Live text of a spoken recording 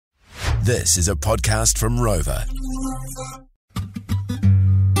This is a podcast from Rover.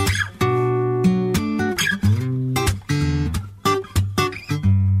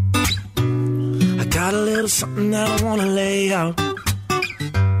 I got a little something that I wanna lay out.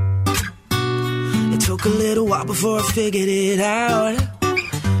 It took a little while before I figured it out.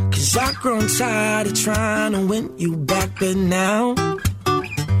 'Cause I've grown tired of trying to win you back, but now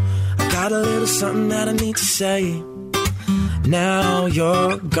I got a little something that I need to say. Now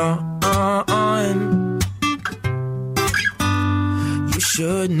you're gone. You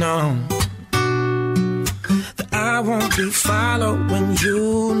should know that I won't be following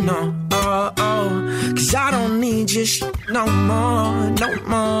you, no. 'Cause I don't need your shit no more.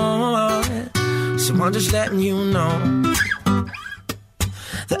 So I'm just letting you know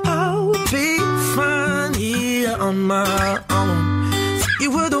that I'll be fine here on my own.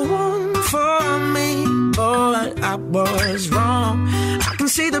 You were the one for me, but I was wrong. I can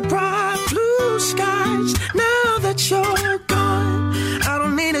see the bright blue skies now that you're gone. I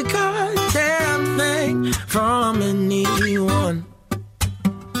don't need a goddamn thing from anyone.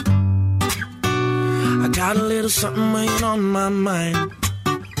 I got a little something weighing on my mind,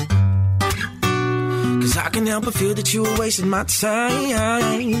 'cause I can help but feel that you were wasting my time.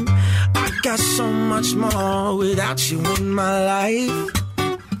 I got so much more without you in my life.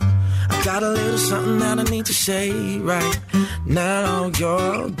 I got a little something that I need to say right now.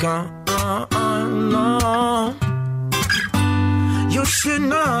 You're gone. No. You should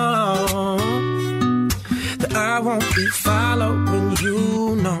know that I won't be following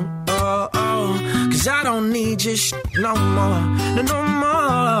you, no. 'Cause I don't need your shit no more. No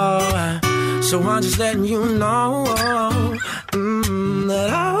more. So I'm just letting you know that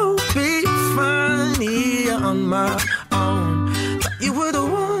I'll be fine here on my own. You were the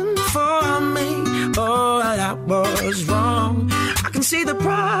one for me, but I was wrong. I can see the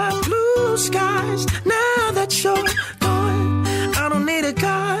bright blue skies now that you're gone. I don't need a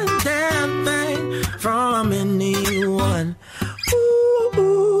goddamn thing from anyone. Ooh,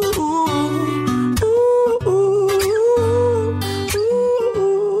 ooh, ooh.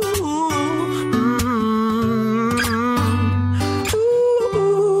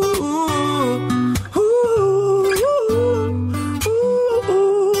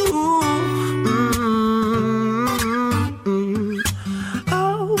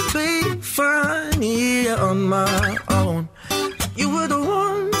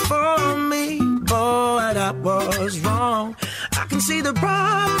 See the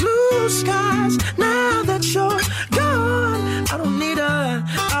bright blue skies now that you're gone. I don't need